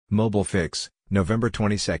Mobile Fix, November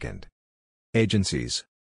 22. Agencies.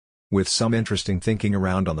 With some interesting thinking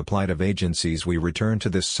around on the plight of agencies, we return to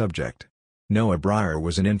this subject. Noah Breyer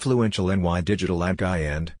was an influential NY digital ad guy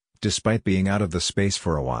and, despite being out of the space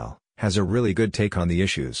for a while, has a really good take on the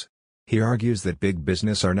issues. He argues that big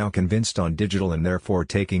business are now convinced on digital and therefore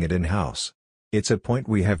taking it in-house. It's a point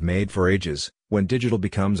we have made for ages: when digital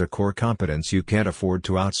becomes a core competence, you can't afford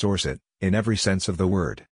to outsource it, in every sense of the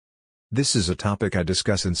word. This is a topic I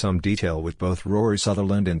discuss in some detail with both Rory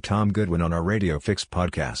Sutherland and Tom Goodwin on our Radio Fix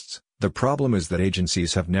podcasts. The problem is that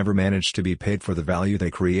agencies have never managed to be paid for the value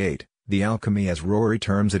they create, the alchemy as Rory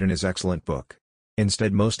terms it in his excellent book.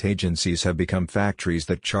 Instead, most agencies have become factories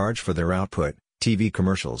that charge for their output: TV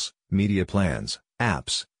commercials, media plans,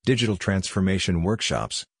 apps, digital transformation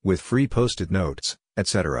workshops, with free post-it notes,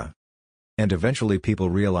 etc. And eventually people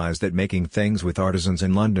realize that making things with artisans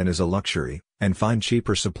in London is a luxury, and find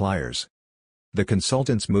cheaper suppliers. The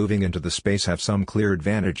consultants moving into the space have some clear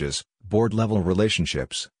advantages: board-level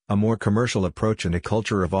relationships, a more commercial approach, and a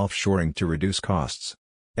culture of offshoring to reduce costs.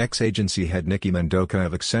 Ex-agency head Nikki Mendoka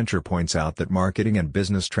of Accenture points out that marketing and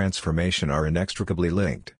business transformation are inextricably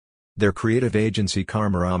linked. Their creative agency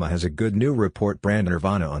Karmarama has a good new report, Brand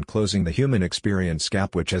Nirvana, on closing the human experience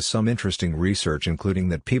gap, which has some interesting research, including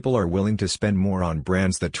that people are willing to spend more on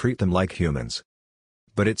brands that treat them like humans.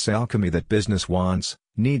 But it's alchemy that business wants,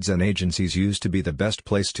 needs, and agencies use to be the best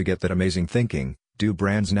place to get that amazing thinking. Do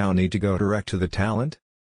brands now need to go direct to the talent?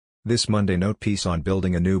 This Monday note piece on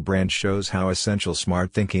building a new brand shows how essential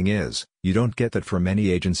smart thinking is. You don't get that from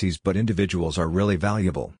many agencies, but individuals are really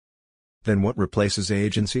valuable. Then what replaces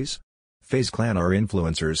agencies? FaZe Clan are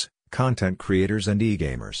influencers, content creators, and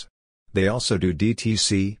e-gamers. They also do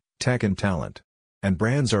DTC, tech, and talent. And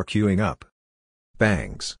brands are queuing up.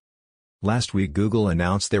 Banks. Last week Google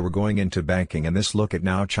announced they were going into banking, and this look at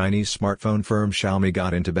now Chinese smartphone firm Xiaomi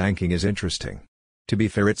got into banking is interesting. To be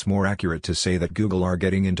fair, it's more accurate to say that Google are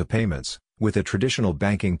getting into payments, with a traditional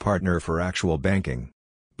banking partner for actual banking.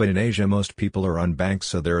 But in Asia most people are unbanked,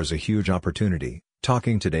 so there is a huge opportunity.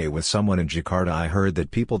 Talking today with someone in Jakarta, I heard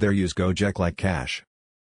that people there use Gojek like cash.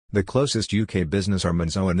 The closest UK business are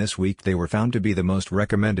Monzo, and this week they were found to be the most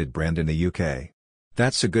recommended brand in the UK.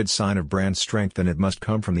 That's a good sign of brand strength, and it must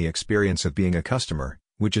come from the experience of being a customer,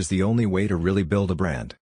 which is the only way to really build a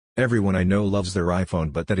brand. Everyone I know loves their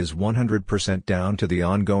iPhone, but that is 100% down to the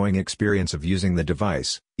ongoing experience of using the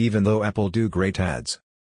device, even though Apple do great ads.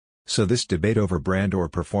 So this debate over brand or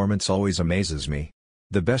performance always amazes me.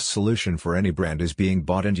 The best solution for any brand is being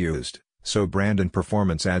bought and used, so brand and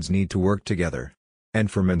performance ads need to work together.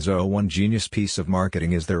 And for Monzo, one genius piece of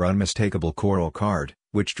marketing is their unmistakable Coral card,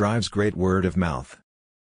 which drives great word of mouth.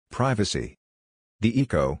 Privacy. The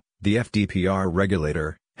FDPR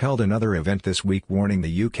regulator, held another event this week warning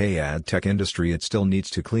the UK ad tech industry it still needs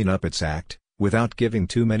to clean up its act, without giving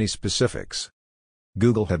too many specifics.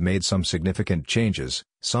 Google have made some significant changes,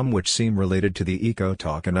 some which seem related to the eco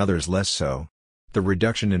talk and others less so. The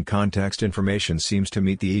reduction in context information seems to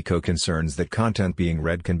meet the eco concerns that content being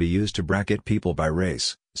read can be used to bracket people by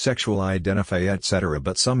race, sexual identity, etc.,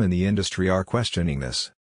 but some in the industry are questioning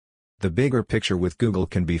this. The bigger picture with Google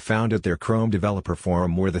can be found at their Chrome Developer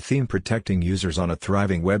Forum, where the theme protecting users on a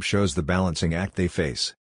thriving web shows the balancing act they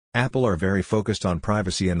face. Apple are very focused on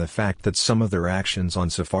privacy, and the fact that some of their actions on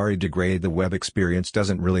Safari degrade the web experience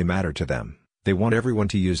doesn't really matter to them. They want everyone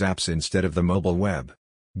to use apps instead of the mobile web.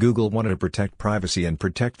 Google wanted to protect privacy and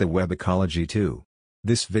protect the web ecology too.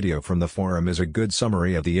 This video from the forum is a good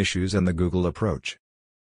summary of the issues and the Google approach.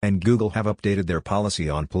 And Google have updated their policy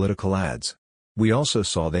on political ads. We also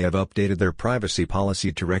saw they have updated their privacy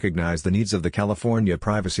policy to recognize the needs of the California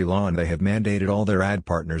privacy law, and they have mandated all their ad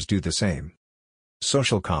partners do the same.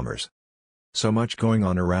 Social commerce. So much going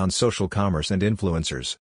on around social commerce and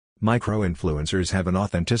influencers. Micro-influencers have an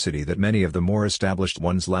authenticity that many of the more established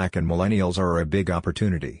ones lack, and millennials are a big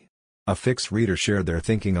opportunity. A Fix reader shared their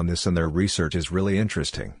thinking on this, and their research is really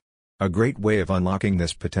interesting. A great way of unlocking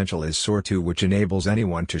this potential is Sortu, which enables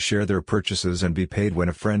anyone to share their purchases and be paid when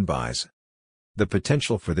a friend buys. The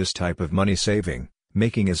potential for this type of money-saving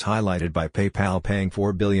making is highlighted by PayPal paying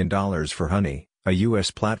 $4 billion for Honey, a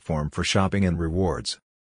U.S. platform for shopping and rewards.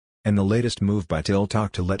 And the latest move by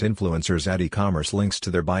TikTok to let influencers add e-commerce links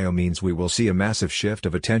to their bio means we will see a massive shift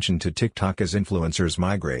of attention to TikTok as influencers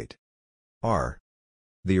migrate.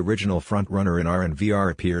 The original frontrunner in AR and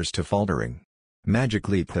VR appears to faltering. Magic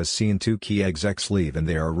Leap has seen 2 key execs leave, and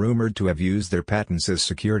they are rumored to have used their patents as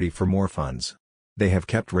security for more funds. They have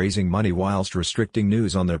kept raising money whilst restricting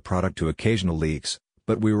news on their product to occasional leaks,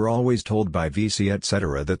 but we were always told by VC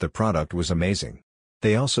etc. that the product was amazing.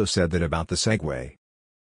 They also said that about the Segway.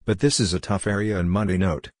 But this is a tough area, and Monday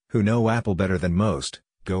note, who know Apple better than most,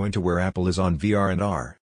 go into where Apple is on VR and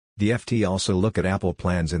AR. The FT also look at Apple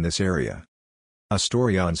plans in this area. A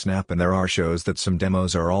story on Snap and their AR shows that some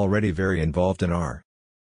demos are already very involved in AR.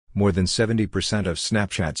 More than 70% of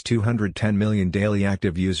Snapchat's 210 million daily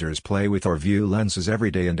active users play with or view lenses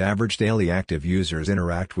every day, and average daily active users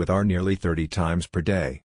interact with AR nearly 30 times per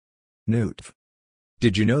day. Newt.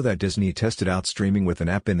 Did you know that Disney tested out streaming with an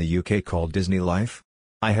app in the UK called Disney Life?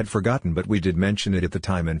 I had forgotten, but we did mention it at the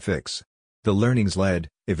time in Fix. The learnings led,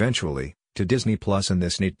 eventually, to Disney Plus, and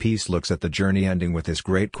this neat piece looks at the journey, ending with this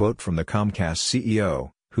great quote from the Comcast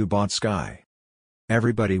CEO, who bought Sky.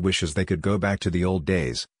 "Everybody wishes they could go back to the old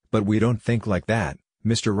days, but we don't think like that,"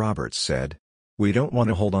 Mr. Roberts said. "We don't want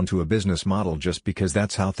to hold on to a business model just because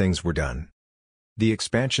that's how things were done." The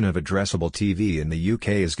expansion of addressable TV in the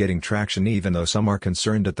UK is getting traction, even though some are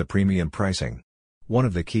concerned at the premium pricing. One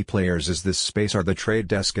of the key players is this space. The Trade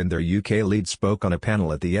Desk and their UK lead spoke on a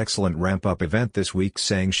panel at the Excellent Ramp-Up event this week,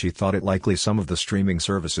 saying she thought it likely some of the streaming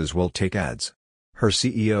services will take ads. Her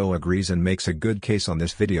CEO agrees and makes a good case on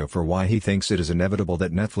this video for why he thinks it is inevitable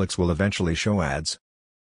that Netflix will eventually show ads.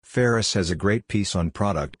 Ferris has a great piece on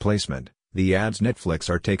product placement, the ads Netflix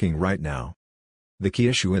are taking right now. The key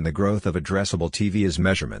issue in the growth of addressable TV is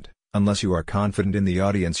measurement. Unless you are confident in the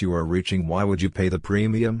audience you are reaching, why would you pay the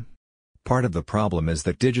premium? Part of the problem is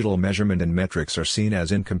that digital measurement and metrics are seen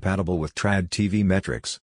as incompatible with trad TV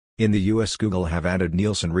metrics. In the US, Google have added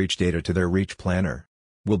Nielsen Reach data to their Reach Planner.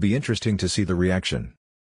 Will be interesting to see the reaction.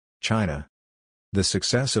 China. The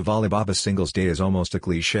success of Alibaba Singles Day is almost a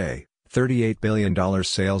cliché. $38 billion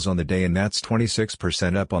sales on the day, and that's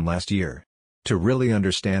 26% up on last year. To really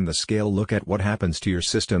understand the scale, look at what happens to your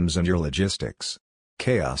systems and your logistics.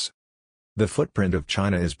 Chaos. The footprint of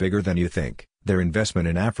China is bigger than you think. Their investment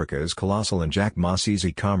in Africa is colossal, and Jack Ma sees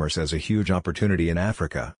e-commerce as a huge opportunity in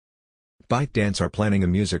Africa. ByteDance are planning a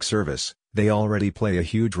music service. They already play a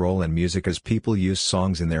huge role in music as people use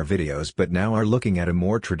songs in their videos, but now are looking at a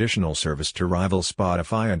more traditional service to rival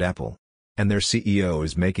Spotify and Apple. And their CEO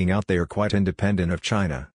is making out they are quite independent of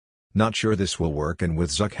China. Not sure this will work, and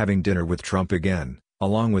with Zuck having dinner with Trump again,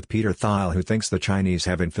 along with Peter Thiel, who thinks the Chinese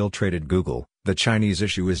have infiltrated Google, the Chinese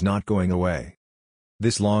issue is not going away.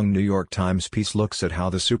 This long New York Times piece looks at how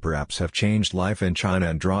the super apps have changed life in China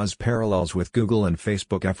and draws parallels with Google and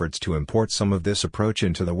Facebook efforts to import some of this approach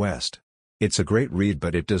into the West. It's a great read,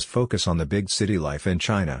 but it does focus on the big city life in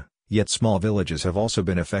China, yet small villages have also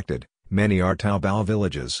been affected. Many are Taobao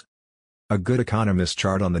villages. A good economist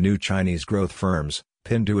chart on the new Chinese growth firms,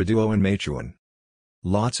 Pinduoduo and Meituan.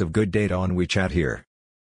 Lots of good data on WeChat here.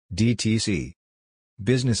 DTC.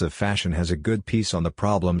 Business of Fashion has a good piece on the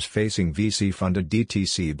problems facing VC-funded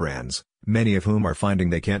DTC brands, many of whom are finding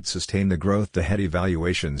they can't sustain the growth the heady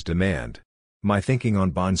valuations demand. My thinking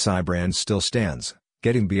on bonsai brands still stands.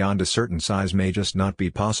 Getting beyond a certain size may just not be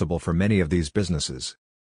possible for many of these businesses.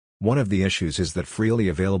 One of the issues is that freely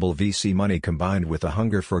available VC money combined with a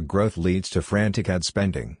hunger for growth leads to frantic ad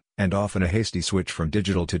spending, and often a hasty switch from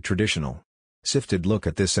digital to traditional. Sifted look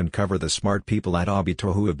at this and cover the smart people at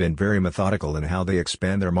Obito who have been very methodical in how they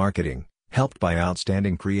expand their marketing, helped by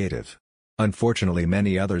outstanding creative. Unfortunately,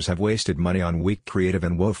 many others have wasted money on weak creative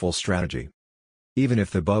and woeful strategy. Even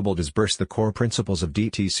if the bubble does burst, the core principles of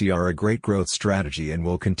DTC are a great growth strategy and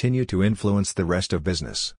will continue to influence the rest of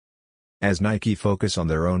business. As Nike focus on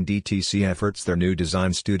their own DTC efforts, their new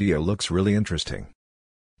design studio looks really interesting.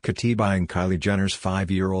 Katy buying Kylie Jenner's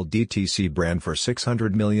 5-year-old DTC brand for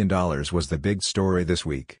 $600 million was the big story this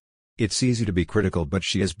week. It's easy to be critical, but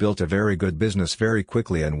she has built a very good business very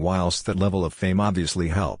quickly, and whilst that level of fame obviously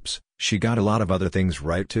helps, she got a lot of other things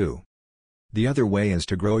right too. The other way is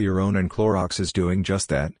to grow your own, and Clorox is doing just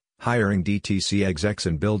that, hiring DTC execs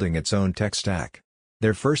and building its own tech stack.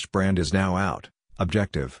 Their first brand is now out,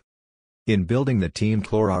 Objective. In building the team,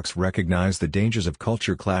 Clorox recognized the dangers of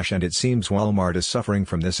culture clash, and it seems Walmart is suffering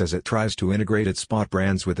from this as it tries to integrate its spot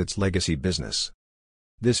brands with its legacy business.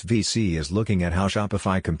 This VC is looking at how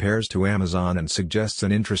Shopify compares to Amazon and suggests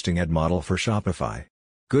an interesting ad model for Shopify.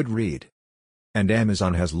 Good read. And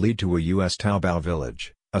Amazon has lead to a U.S. Taobao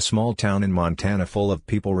village, a small town in Montana full of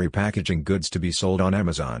people repackaging goods to be sold on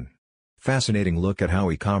Amazon. Fascinating look at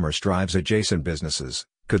how e-commerce drives adjacent businesses.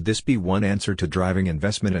 Could this be one answer to driving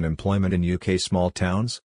investment and employment in UK small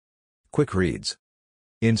towns? Quick reads.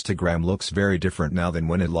 Instagram looks very different now than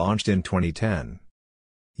when it launched in 2010.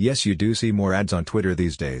 Yes, you do see more ads on Twitter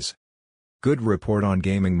these days. Good report on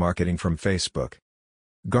gaming marketing from Facebook.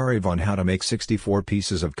 Gariv on how to make 64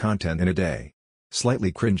 pieces of content in a day.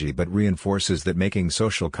 Slightly cringy, but reinforces that making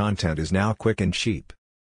social content is now quick and cheap.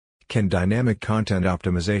 Can dynamic content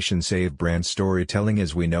optimization save brand storytelling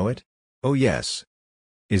as we know it? Oh yes.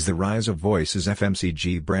 Is the rise of voice as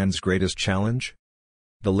FMCG brand's greatest challenge?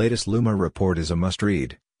 The latest Luma report is a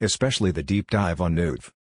must-read, especially the deep dive on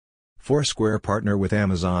Nuve. Foursquare partner with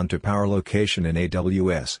Amazon to power location in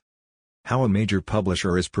AWS. How a major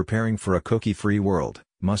publisher is preparing for a cookie-free world,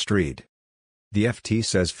 must-read. The FT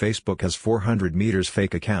says Facebook has 400 meters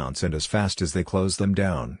fake accounts and as fast as they close them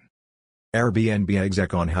down. Airbnb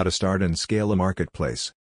exec on how to start and scale a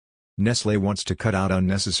marketplace. Nestlé wants to cut out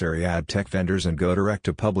unnecessary ad tech vendors and go direct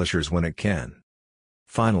to publishers when it can.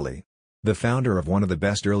 Finally, the founder of one of the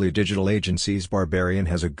best early digital agencies, Barbarian,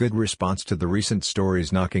 has a good response to the recent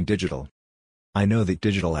stories knocking digital. I know that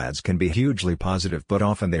digital ads can be hugely positive, but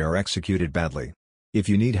often they are executed badly. If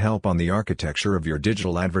you need help on the architecture of your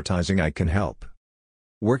digital advertising, I can help.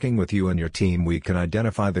 Working with you and your team, we can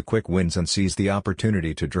identify the quick wins and seize the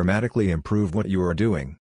opportunity to dramatically improve what you are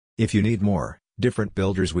doing. If you need more, different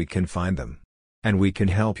builders, we can find them. And we can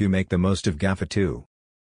help you make the most of GAFA too.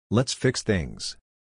 Let's fix things.